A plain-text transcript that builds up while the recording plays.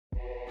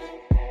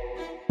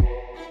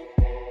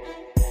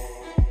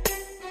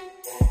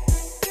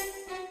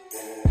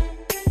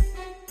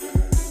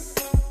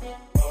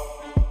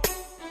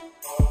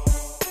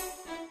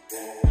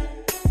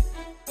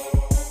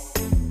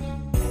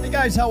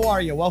guys, how are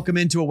you? Welcome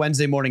into a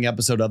Wednesday morning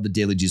episode of the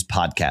Daily Juice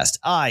podcast.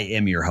 I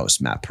am your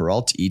host, Matt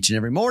Perrault. Each and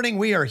every morning,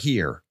 we are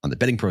here on the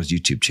Betting Pros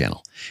YouTube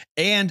channel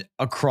and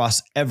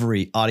across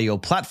every audio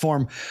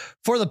platform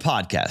for the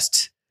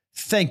podcast.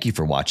 Thank you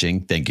for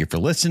watching. Thank you for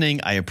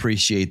listening. I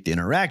appreciate the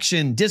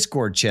interaction.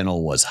 Discord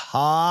channel was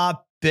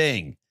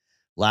hopping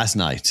last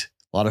night.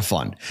 A lot of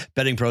fun.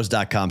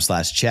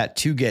 Bettingpros.com/chat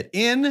to get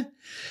in.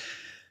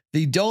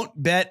 The don't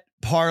bet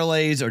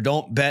parlays or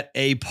don't bet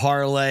a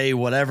parlay,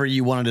 whatever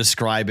you want to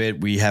describe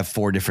it. We have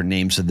 4 different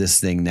names for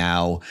this thing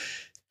now.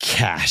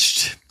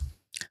 Cashed.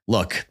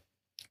 Look,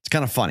 it's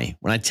kind of funny.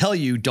 When I tell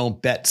you don't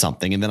bet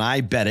something and then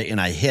I bet it and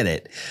I hit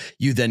it,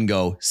 you then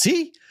go,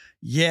 see?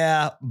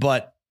 Yeah,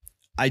 but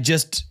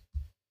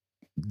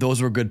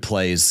those were good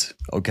plays.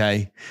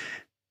 Okay.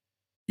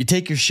 You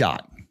take your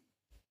shot,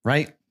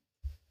 right?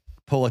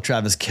 Pull a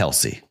Travis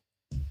Kelce.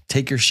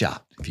 Take your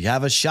shot. If you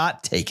have a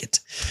shot, take it.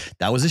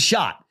 That was a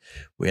shot.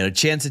 We had a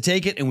chance to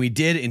take it, and we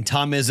did, and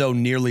Tom Izzo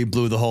nearly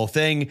blew the whole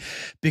thing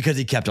because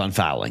he kept on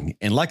fouling.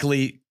 And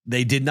luckily,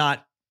 they did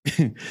not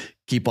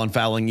keep on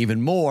fouling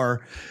even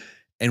more,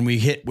 and we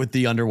hit with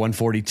the under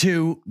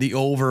 142. The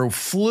over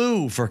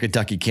flew for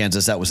Kentucky,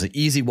 Kansas. That was an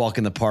easy walk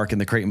in the park, and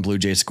the Creighton Blue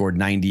Jays scored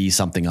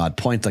 90-something odd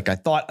points like I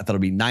thought. I thought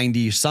it'd be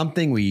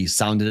 90-something. We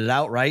sounded it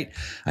out, right?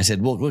 I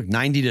said, well, look,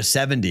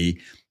 90-70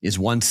 is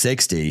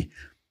 160.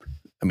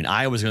 I mean,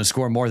 Iowa's going to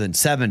score more than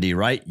 70,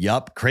 right?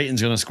 Yup.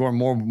 Creighton's going to score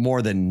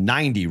more than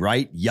 90,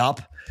 right? Yup.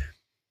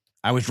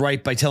 I was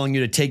right by telling you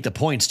to take the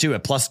points too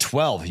at plus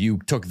 12. You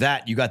took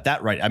that. You got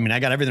that right. I mean, I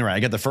got everything right. I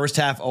got the first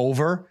half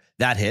over.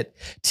 That hit.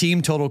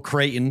 Team total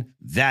Creighton.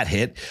 That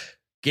hit.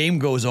 Game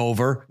goes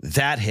over.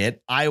 That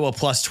hit. Iowa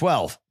plus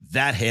 12.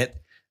 That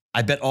hit.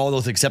 I bet all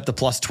those except the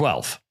plus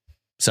 12.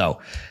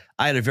 So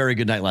I had a very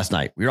good night last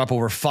night. We were up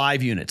over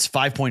 5 units,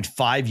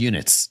 5.5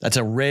 units. That's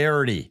a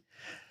rarity.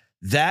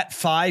 That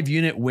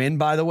 5-unit win,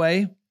 by the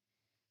way,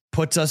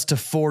 puts us to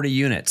 40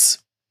 units.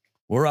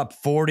 We're up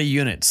 40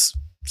 units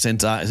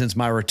since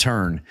my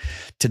return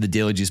to the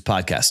Daily Juice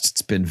podcast.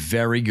 It's been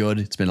very good.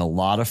 It's been a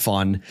lot of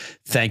fun.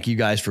 Thank you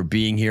guys for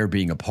being here,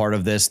 being a part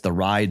of this. The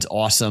ride's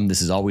awesome.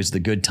 This is always the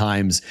good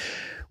times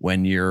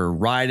when you're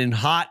riding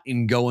hot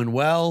and going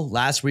well.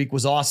 Last week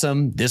was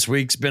awesome. This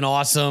week's been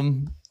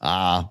awesome.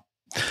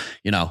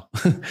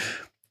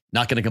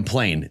 Not going to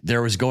complain.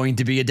 There was going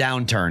to be a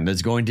downturn.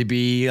 There's going to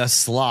be a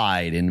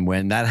slide. And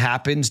when that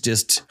happens,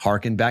 just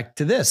hearken back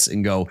to this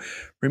and go,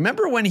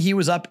 remember when he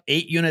was up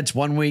 8 units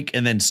one week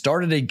and then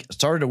started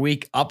a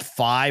week up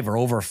 5 or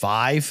over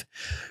 5?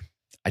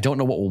 I don't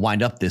know what will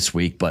wind up this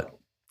week, but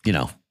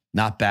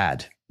not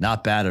bad.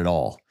 Not bad at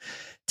all.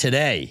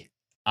 Today,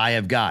 I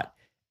have got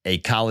a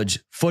college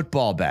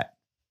football bet,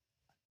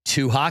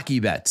 2 hockey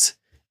bets,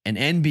 an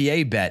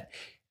NBA bet,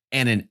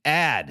 and an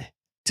ad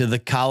to the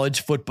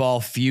college football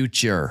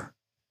future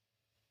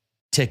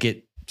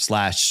ticket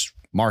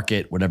 /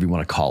 market, whatever you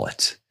want to call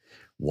it.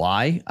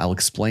 Why? I'll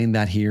explain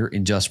that here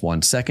in just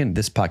 1 second.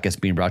 This podcast is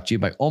being brought to you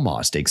by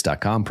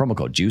OmahaSteaks.com, promo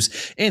code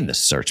JUICE in the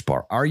search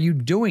bar. Are you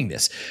doing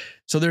this?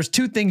 So there's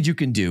 2 things you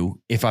can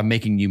do if I'm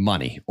making you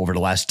money over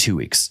the last 2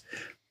 weeks.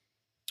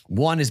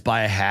 One is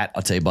buy a hat.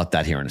 I'll tell you about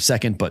that here in a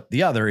second. But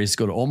the other is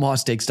go to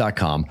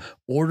OmahaSteaks.com,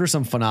 order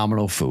some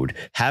phenomenal food,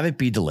 have it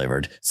be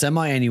delivered,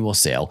 semi-annual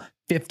sale,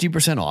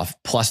 50% off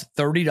plus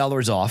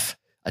 $30 off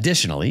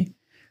additionally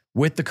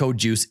with the code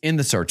JUICE in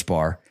the search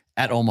bar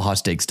at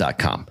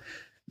omahasteaks.com.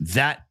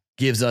 That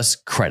gives us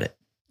credit.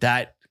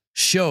 That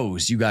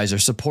shows you guys are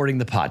supporting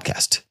the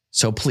podcast.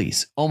 So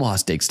please,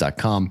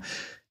 omahasteaks.com,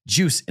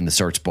 JUICE in the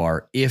search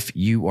bar if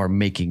you are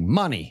making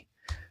money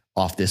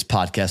off this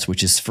podcast,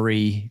 which is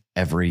free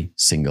every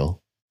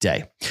single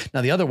day. Now,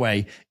 the other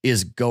way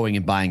is going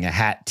and buying a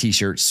hat,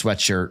 t-shirt,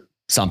 sweatshirt,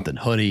 something,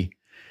 hoodie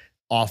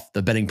off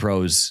the Betting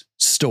Pros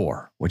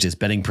store, which is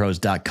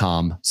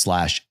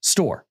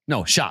bettingpros.com/store.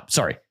 No, shop.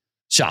 Sorry.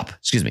 Shop.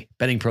 Excuse me.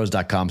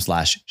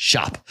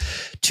 bettingpros.com/shop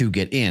to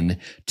get in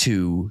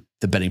to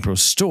the Betting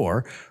Pros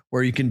store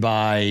where you can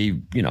buy,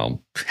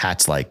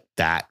 hats like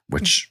that,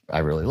 which I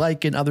really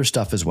like, and other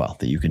stuff as well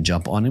that you can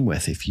jump on in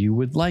with if you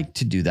would like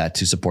to do that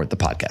to support the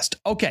podcast.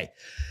 Okay.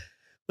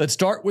 Let's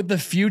start with the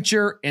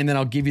future, and then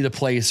I'll give you the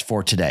plays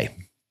for today.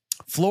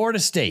 Florida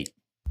State.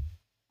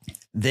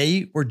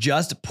 They were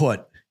just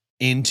put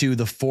into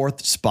the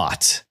 4th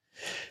spot.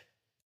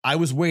 I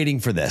was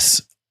waiting for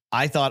this.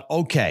 I thought,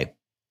 okay,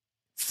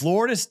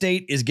 Florida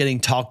State is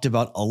getting talked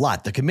about a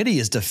lot. The committee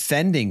is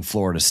defending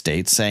Florida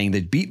State, saying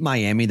they beat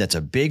Miami. That's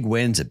a big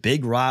win. It's a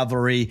big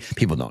rivalry.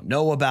 People don't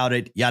know about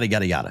it. Yada,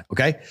 yada, yada.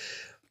 Okay.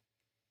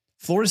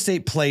 Florida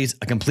State plays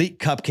a complete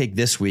cupcake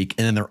this week,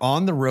 and then they're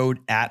on the road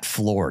at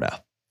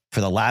Florida for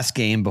the last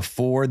game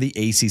before the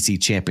ACC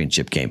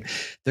championship game.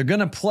 They're going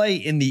to play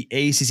in the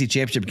ACC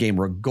championship game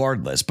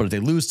regardless, but if they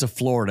lose to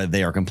Florida,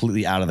 they are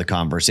completely out of the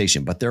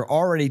conversation. But they're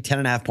already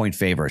 10.5-point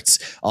favorites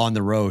on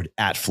the road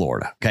at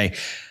Florida. Okay.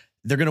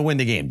 They're going to win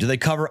the game. Do they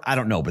cover? I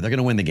don't know, but they're going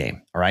to win the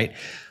game. All right.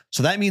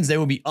 So that means they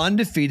will be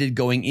undefeated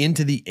going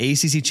into the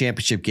ACC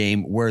championship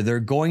game where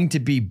they're going to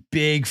be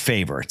big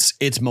favorites.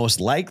 It's most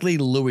likely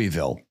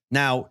Louisville.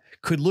 Now,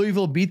 Could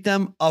Louisville beat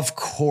them? Of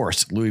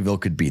course, Louisville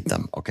could beat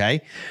them.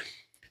 Okay.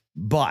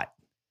 But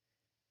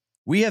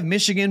we have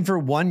Michigan for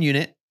 1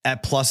 unit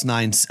at plus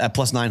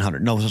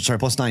 900. No, sorry,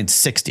 plus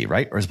 960,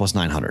 right? Or is it plus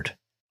 900?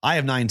 I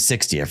have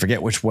 960. I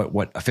forget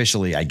what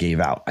officially I gave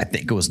out. I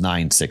think it was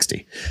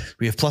 960.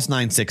 We have plus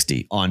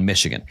 960 on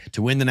Michigan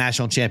to win the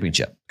national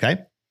championship.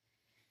 Okay.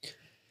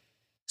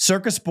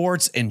 Circa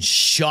Sports and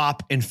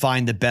shop and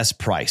find the best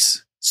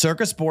price.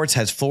 Circa Sports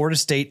has Florida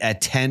State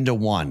at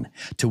 10-1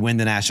 to win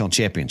the national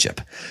championship.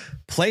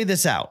 Play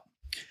this out.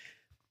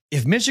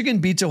 If Michigan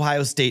beats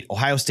Ohio State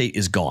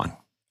is gone.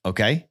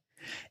 Okay.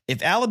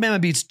 If Alabama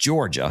beats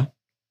Georgia,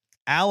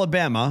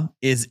 Alabama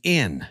is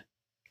in.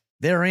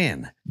 They're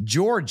in.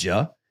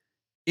 Georgia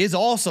is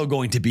also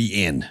going to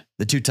be in,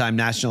 the two-time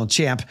national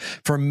champ,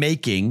 for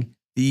making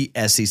the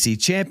SEC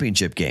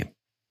championship game.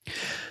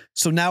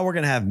 So now we're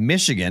going to have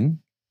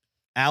Michigan,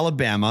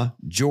 Alabama,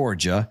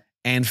 Georgia,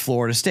 and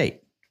Florida State.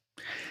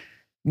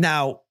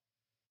 Now,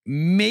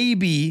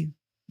 maybe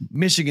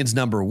Michigan's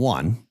number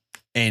 1,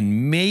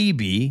 and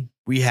maybe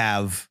we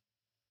have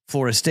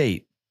Florida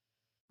State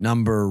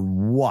number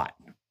what?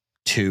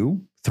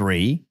 2,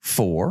 3,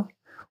 4.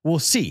 We'll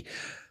see.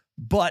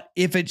 But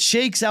if it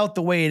shakes out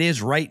the way it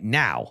is right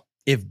now,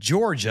 if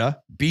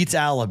Georgia beats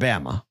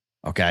Alabama,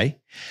 okay,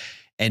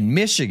 and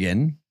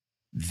Michigan,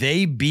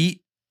 they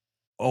beat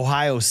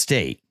Ohio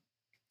State,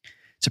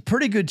 it's a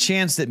pretty good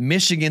chance that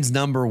Michigan's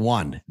number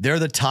 1. They're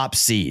the top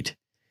seed.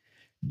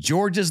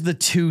 Georgia's the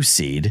 2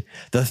 seed.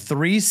 The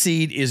 3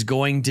 seed is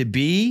going to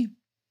be,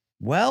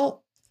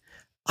 well,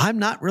 I'm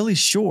not really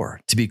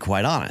sure, to be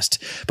quite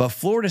honest. But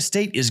Florida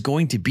State is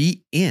going to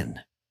be in.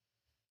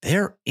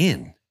 They're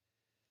in.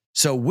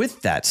 So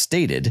with that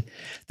stated,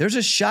 there's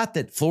a shot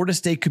that Florida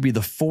State could be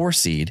the 4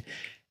 seed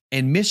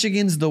and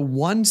Michigan's the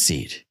 1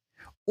 seed.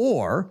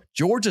 Or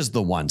Georgia's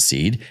the 1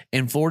 seed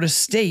and Florida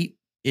State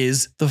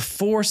is the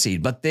 4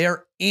 seed, but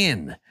they're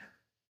in.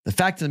 The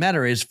fact of the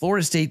matter is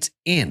Florida State's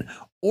in.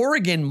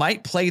 Oregon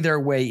might play their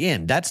way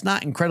in. That's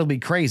not incredibly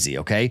crazy,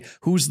 okay?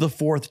 Who's the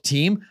 4th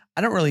team?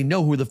 I don't really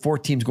know who the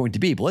 4th team is going to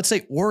be, but let's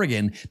say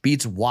Oregon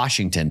beats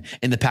Washington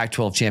in the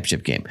Pac-12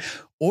 championship game.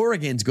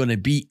 Oregon's going to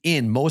be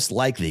in most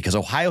likely because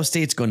Ohio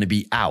State's going to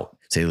be out.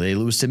 Say they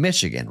lose to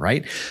Michigan,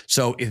 right?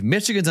 So if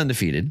Michigan's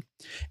undefeated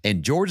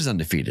and Georgia's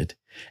undefeated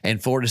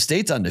and Florida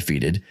State's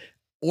undefeated,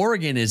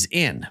 Oregon is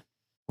in,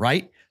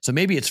 right? So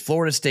maybe it's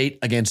Florida State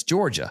against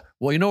Georgia.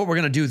 Well, you know what we're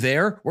going to do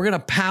there? We're going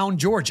to pound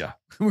Georgia.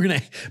 We're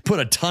going to put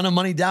a ton of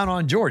money down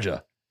on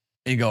Georgia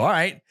and go, all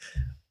right,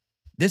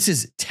 this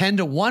is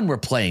 10-1 we're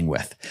playing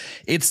with.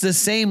 It's the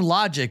same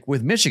logic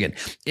with Michigan.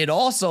 It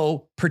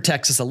also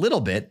protects us a little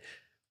bit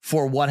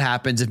for what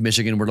happens if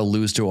Michigan were to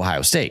lose to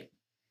Ohio State.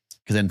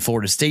 Because then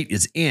Florida State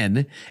is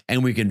in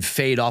and we can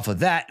fade off of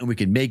that and we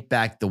can make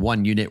back the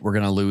 1 unit we're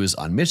going to lose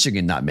on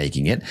Michigan not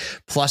making it.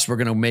 Plus we're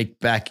going to make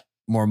back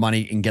more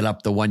money and get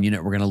up the 1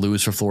 unit we're going to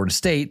lose for Florida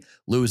State,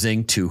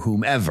 losing to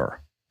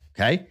whomever.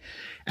 Okay.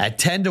 At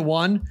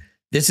 10-1,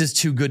 this is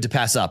too good to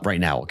pass up right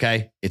now.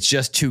 Okay. It's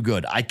just too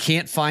good. I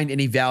can't find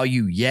any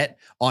value yet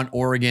on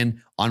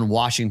Oregon, on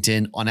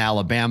Washington, on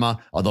Alabama,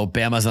 although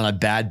Bama's not a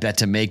bad bet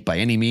to make by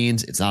any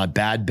means. It's not a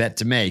bad bet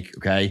to make.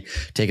 Okay.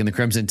 Taking the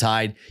Crimson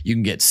Tide, you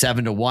can get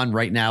 7-1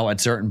 right now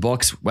at certain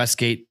books.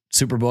 Westgate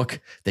Superbook,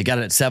 they got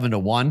it at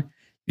 7-1.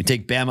 You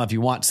take Bama if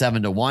you want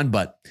 7-1,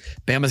 but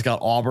Bama's got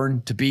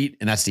Auburn to beat,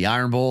 and that's the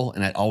Iron Bowl,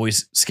 and that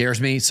always scares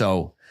me.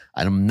 So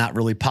I'm not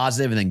really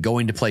positive. And then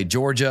going to play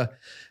Georgia,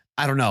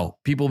 I don't know.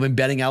 People have been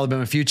betting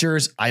Alabama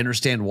futures. I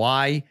understand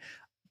why. I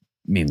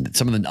mean,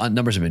 some of the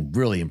numbers have been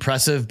really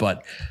impressive,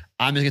 but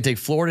I'm just going to take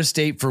Florida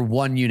State for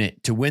 1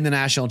 unit to win the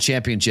national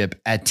championship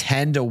at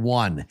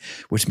 10-1,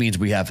 which means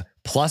we have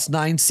plus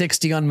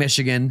 960 on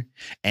Michigan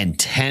and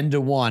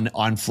 10-1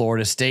 on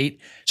Florida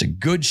State. It's a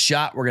good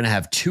shot. We're going to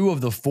have 2 of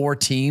the 4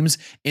 teams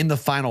in the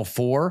Final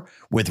Four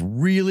with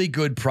really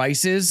good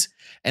prices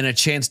and a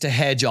chance to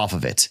hedge off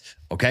of it.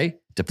 Okay.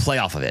 To play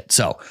off of it.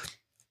 So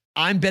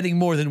I'm betting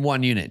more than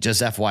 1 unit,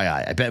 just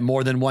FYI. I bet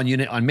more than 1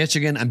 unit on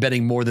Michigan. I'm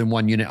betting more than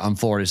 1 unit on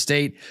Florida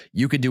State.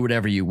 You can do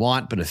whatever you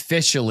want, but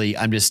officially,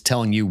 I'm just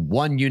telling you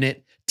 1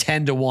 unit,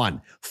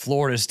 10-1,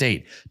 Florida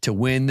State to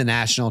win the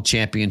national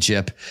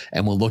championship.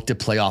 And we'll look to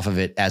play off of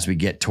it as we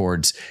get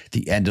towards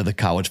the end of the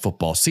college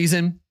football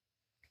season.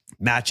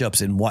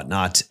 Matchups and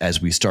whatnot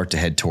as we start to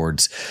head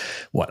towards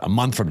a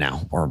month from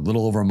now, or a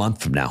little over a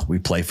month from now, we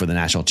play for the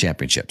national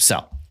championship.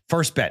 So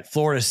first bet,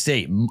 Florida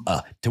State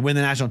to win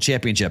the national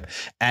championship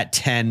at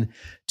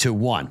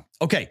 10-1.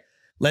 Okay,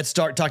 let's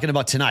start talking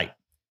about tonight.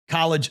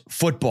 College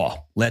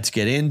football. Let's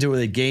get into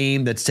the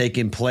game that's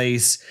taking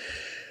place.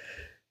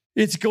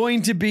 It's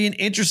going to be an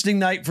interesting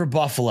night for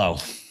Buffalo.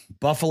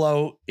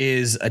 Buffalo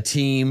is a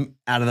team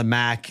out of the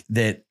MAC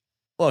that,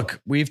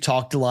 look, we've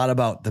talked a lot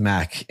about the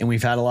MAC and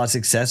we've had a lot of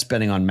success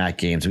betting on MAC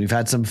games. We've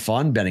had some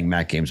fun betting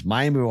MAC games.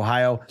 Miami,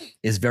 Ohio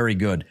is very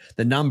good.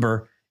 The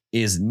number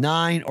is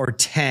 9 or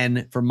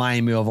 10 for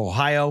Miami of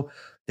Ohio.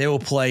 they will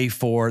play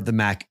for the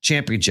MAC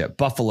championship.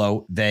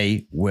 Buffalo,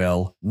 they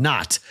will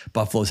not.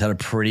 Buffalo's had a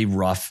pretty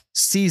rough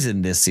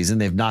season this season.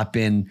 They've not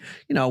been,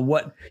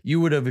 what you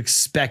would have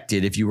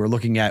expected if you were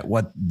looking at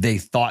what they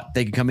thought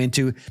they could come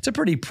into. It's a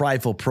pretty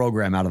prideful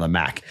program out of the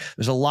MAC.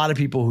 There's a lot of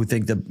people who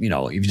think that,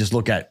 if you just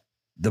look at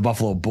the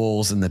Buffalo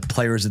Bulls and the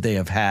players that they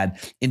have had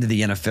into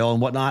the NFL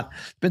and whatnot,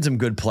 been some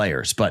good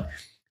players, but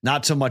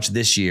not so much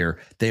this year.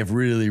 They have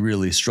really,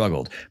 really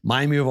struggled.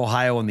 Miami of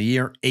Ohio on the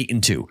year,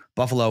 8-2.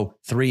 Buffalo,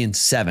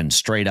 3-7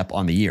 straight up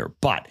on the year.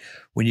 But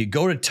when you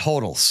go to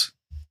totals,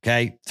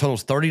 okay,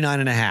 totals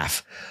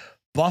 39.5.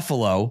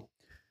 Buffalo,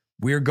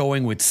 we're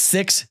going with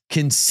 6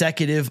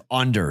 consecutive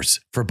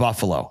unders for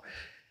Buffalo.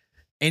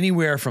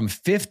 Anywhere from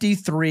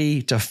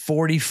 53 to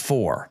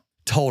 44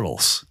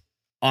 totals.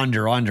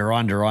 Under.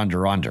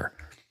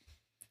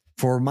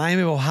 For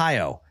Miami of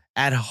Ohio,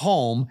 at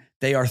home,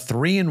 they are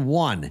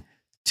 3-1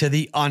 to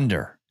the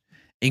under,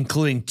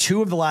 including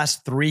 2 of the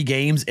last 3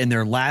 games in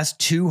their last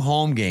 2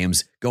 home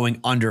games going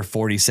under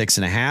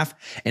 46.5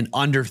 and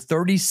under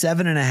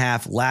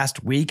 37.5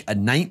 last week, a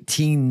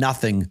 19-0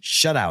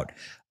 shutout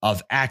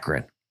of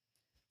Akron.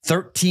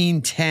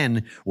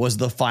 13-10 was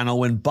the final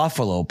when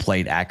Buffalo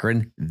played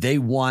Akron. They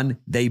won.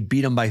 They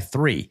beat them by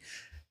 3.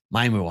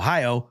 Miami,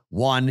 Ohio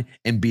won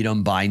and beat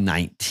them by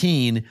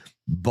 19,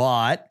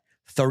 but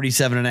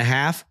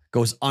 37.5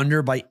 goes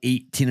under by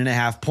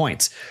 18.5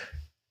 points.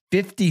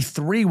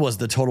 53 was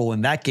the total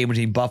in that game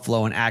between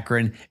Buffalo and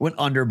Akron. It went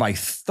under by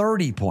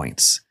 30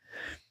 points.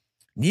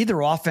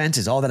 Neither offense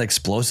is all that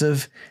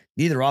explosive.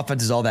 Neither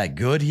offense is all that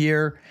good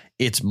here.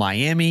 It's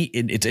Miami.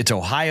 It's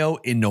Ohio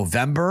in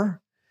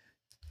November.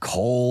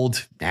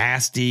 Cold,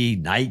 nasty,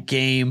 night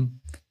game.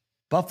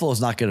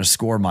 Buffalo's not going to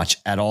score much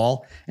at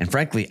all. And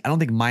frankly, I don't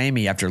think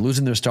Miami, after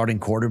losing their starting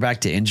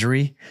quarterback to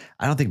injury,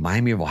 I don't think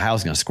Miami of Ohio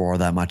is going to score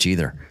that much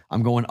either.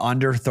 I'm going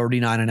under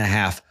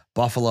 39.5.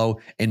 Buffalo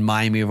and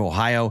Miami of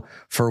Ohio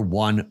for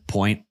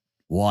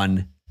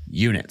 1.1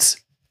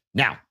 units.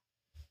 Now,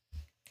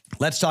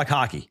 let's talk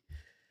hockey.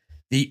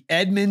 The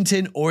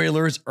Edmonton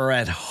Oilers are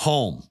at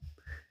home.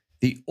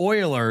 The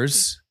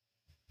Oilers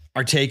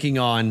are taking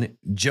on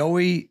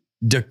Joey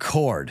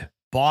Daccord,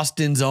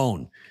 Boston's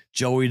own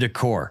Joey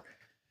Daccord.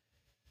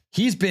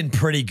 He's been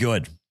pretty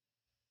good.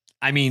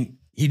 I mean,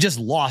 he just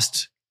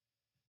lost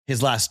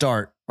his last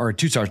start, or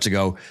 2 starts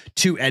ago,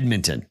 to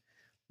Edmonton.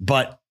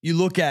 But you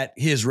look at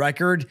his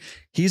record,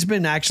 he's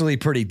been actually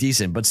pretty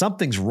decent, but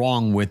something's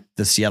wrong with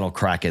the Seattle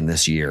Kraken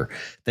this year.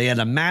 They had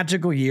a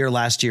magical year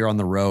last year on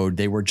the road.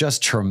 They were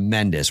just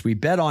tremendous. We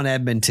bet on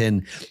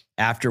Edmonton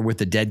after with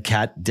the dead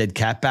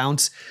cat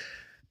bounce,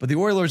 but the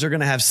Oilers are going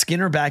to have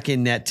Skinner back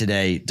in net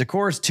today.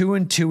 Daccord is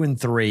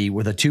 2-2-3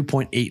 with a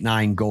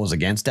 2.89 goals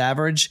against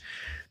average.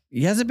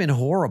 He hasn't been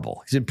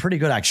horrible. He's been pretty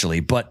good actually,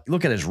 but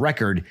look at his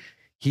record.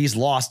 He's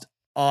lost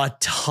a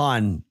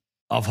ton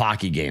of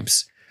hockey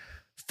games.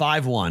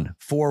 5-1,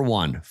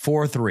 4-1,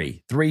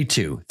 4-3,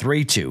 3-2,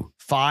 3-2,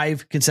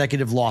 5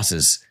 consecutive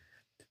losses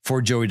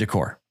for Joey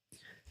Daccord.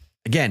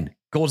 Again,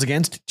 goals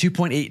against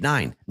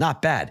 2.89,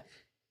 not bad.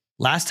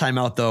 Last time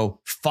out though,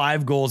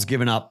 5 goals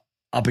given up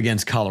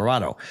against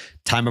Colorado.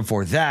 Time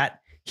before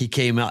that, he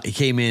came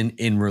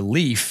in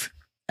relief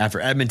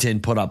after Edmonton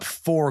put up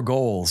 4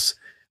 goals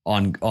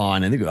on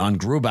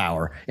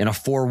Grubauer in a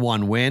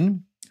 4-1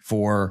 win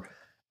for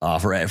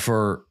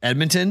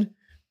Edmonton.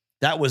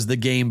 That was the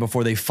game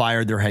before they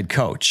fired their head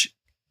coach.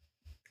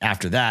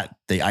 After that,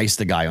 they iced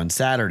the guy on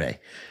Saturday.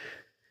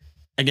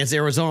 Against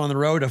Arizona on the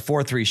road, a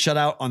 4-3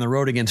 shutout. On the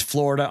road against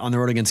Florida, on the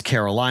road against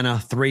Carolina,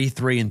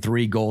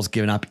 3-3 goals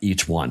given up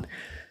each one.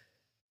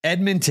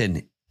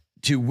 Edmonton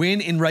to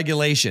win in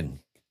regulation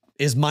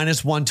is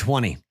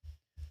 -120.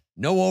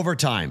 No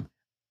overtime.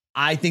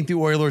 I think the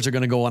Oilers are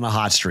going to go on a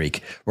hot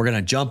streak. We're going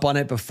to jump on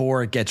it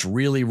before it gets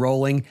really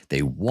rolling.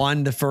 They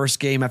won the first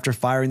game after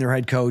firing their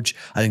head coach.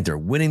 I think they're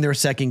winning their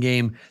second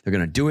game. They're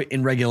going to do it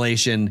in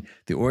regulation.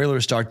 The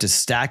Oilers start to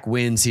stack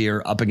wins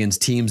here up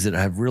against teams that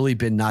have really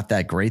been not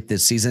that great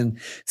this season.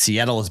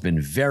 Seattle has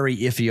been very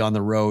iffy on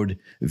the road,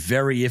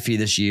 very iffy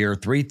this year.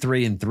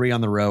 3-3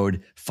 on the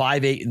road,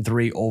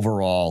 5-8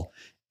 overall.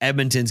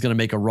 Edmonton's going to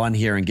make a run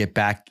here and get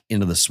back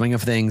into the swing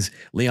of things.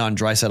 Leon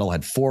Draisaitl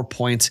had 4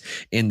 points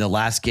in the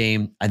last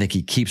game. I think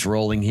he keeps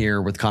rolling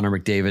here with Connor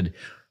McDavid.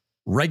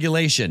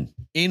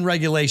 In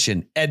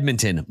regulation,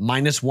 Edmonton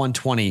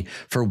 -120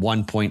 for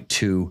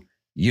 1.2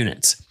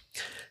 units.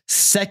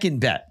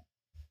 Second bet.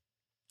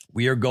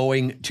 We are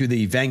going to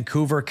the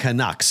Vancouver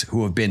Canucks,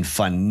 who have been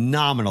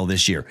phenomenal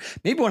this year.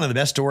 Maybe one of the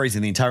best stories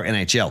in the entire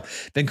NHL.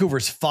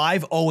 Vancouver's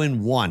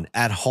 5-0-1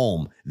 at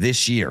home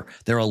this year.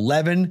 They're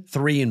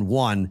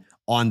 11-3-1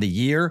 on the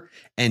year,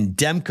 and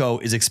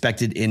Demko is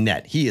expected in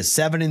net. He is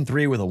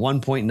 7-3 with a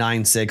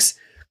 1.96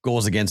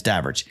 goals against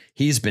average.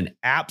 He's been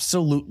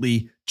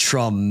absolutely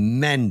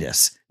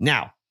tremendous.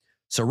 Now,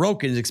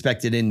 Sorokin is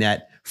expected in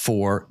net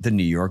for the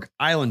New York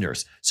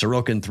Islanders.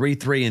 Sorokin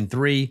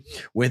 3-3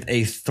 with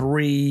a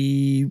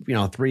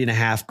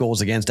 3.5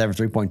 goals against average,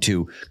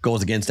 3.2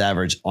 goals against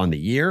average on the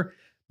year,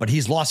 but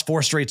he's lost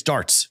 4 straight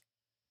starts.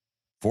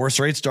 4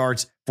 straight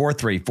starts,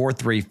 4-3,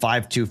 4-3,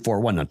 5-2,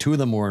 4-1. Now, 2 of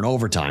them were in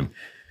overtime.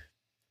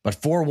 But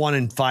 4-1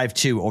 and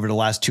 5-2 over the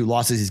last 2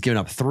 losses. He's given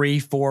up 3,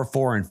 4,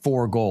 4, and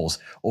 4 goals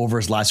over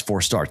his last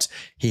 4 starts.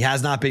 He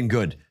has not been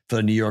good for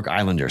the New York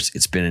Islanders.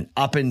 It's been an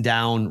up and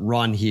down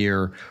run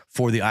here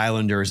for the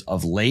Islanders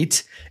of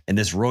late. And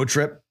this road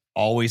trip,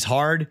 always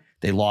hard.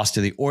 They lost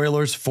to the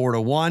Oilers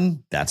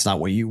 4-1. That's not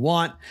what you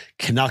want.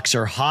 Canucks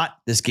are hot.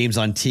 This game's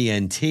on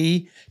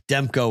TNT.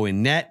 Demko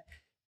in net.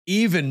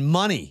 Even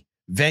money.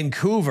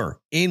 Vancouver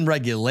in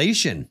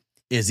regulation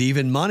is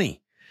even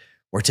money.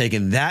 We're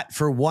taking that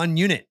for 1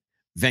 unit.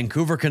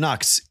 Vancouver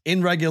Canucks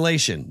in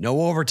regulation,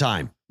 no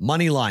overtime.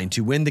 Money line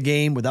to win the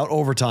game without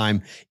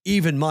overtime.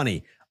 Even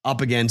money up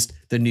against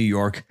the New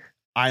York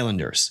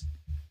Islanders.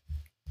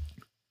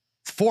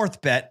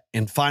 4th bet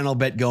and final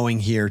bet going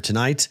here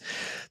tonight.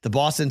 The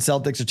Boston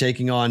Celtics are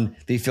taking on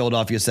the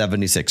Philadelphia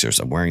 76ers.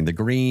 I'm wearing the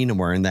green. I'm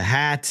wearing the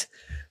hat.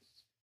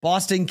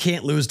 Boston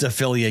can't lose to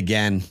Philly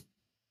again.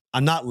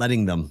 I'm not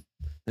letting them.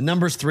 The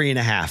number's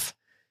 3.5.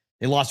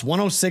 They lost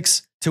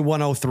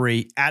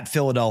 106-103 at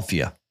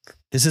Philadelphia.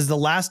 This is the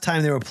last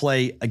time they would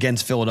play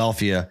against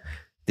Philadelphia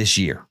this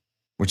year,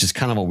 which is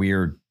kind of a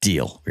weird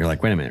deal. You're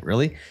like, wait a minute,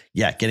 really?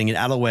 Yeah, getting it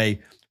out of the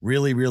way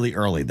really, really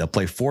early. They'll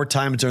play 4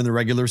 times during the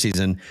regular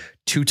season,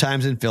 2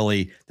 times in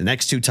Philly. The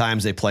next 2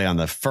 times they play on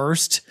the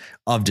 1st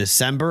of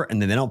December,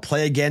 and then they don't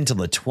play again till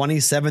the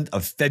 27th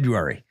of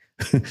February.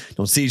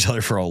 Don't see each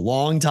other for a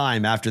long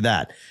time after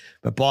that.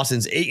 But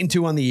Boston's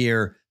 8-2 on the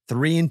year,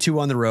 3-2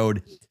 on the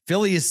road.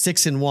 Philly is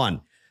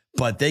 6-1,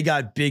 but they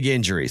got big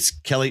injuries.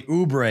 Kelly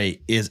Oubre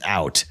is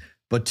out.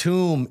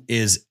 Batum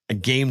is a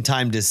game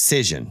time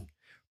decision.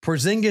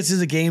 Porzingis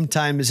is a game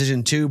time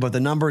decision too, but the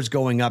numbers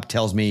going up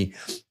tells me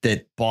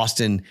that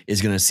Boston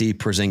is going to see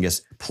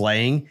Porzingis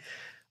playing.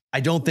 I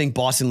don't think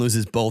Boston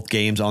loses both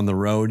games on the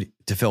road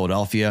to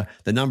Philadelphia.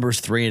 The number's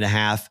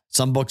 3.5.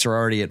 Some books are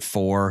already at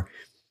 4.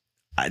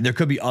 There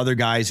could be other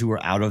guys who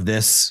are out of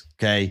this.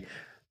 Okay.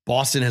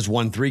 Boston has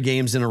won 3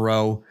 games in a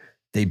row.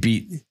 They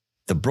beat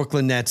the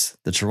Brooklyn Nets,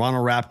 the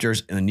Toronto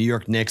Raptors, and the New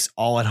York Knicks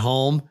all at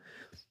home.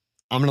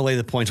 I'm going to lay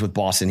the points with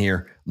Boston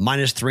here.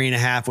 Minus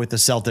 3.5 with the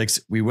Celtics.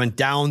 We went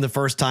down the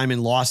first time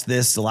and lost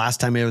this the last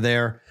time they were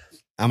there.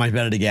 I might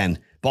bet it again.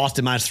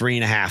 Boston minus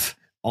 3.5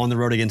 on the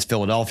road against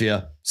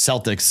Philadelphia.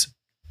 Celtics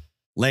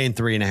laying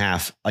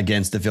 3.5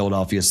 against the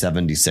Philadelphia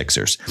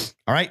 76ers.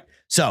 All right.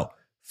 So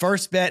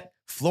first bet,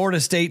 Florida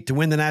State to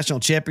win the national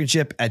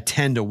championship at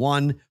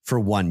 10-1 for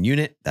 1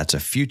 unit. That's a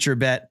future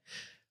bet.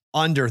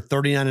 Under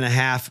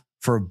 39.5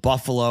 for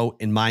Buffalo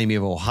and Miami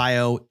of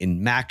Ohio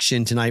in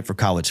Maction tonight for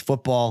college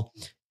football.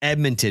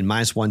 Edmonton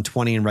minus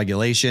 120 in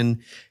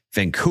regulation.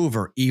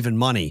 Vancouver even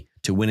money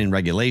to win in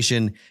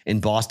regulation.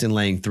 And Boston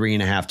laying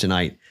 3.5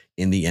 tonight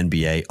in the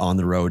NBA on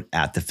the road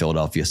at the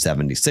Philadelphia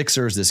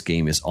 76ers. This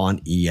game is on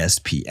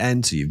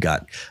ESPN. So you've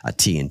got a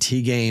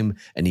TNT game,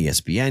 an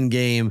ESPN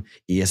game,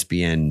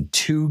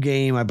 ESPN2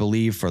 game, I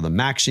believe, for the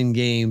Maction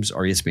games,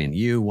 or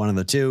ESPNU, one of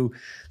the two.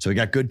 So we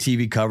got good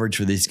TV coverage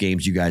for these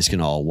games. You guys can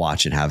all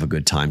watch and have a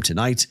good time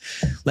tonight.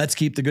 Let's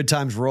keep the good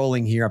times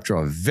rolling here after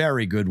a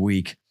very good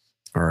week,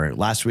 or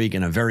last week,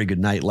 and a very good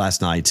night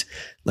last night.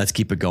 Let's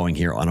keep it going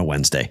here on a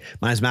Wednesday.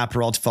 My name is Matt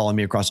Perrault. Follow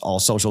me across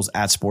all socials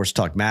at Sports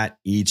Talk Matt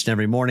each and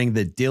every morning.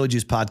 The Daily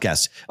Juice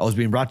podcast always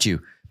being brought to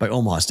you by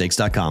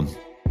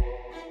OmahaSteaks.com.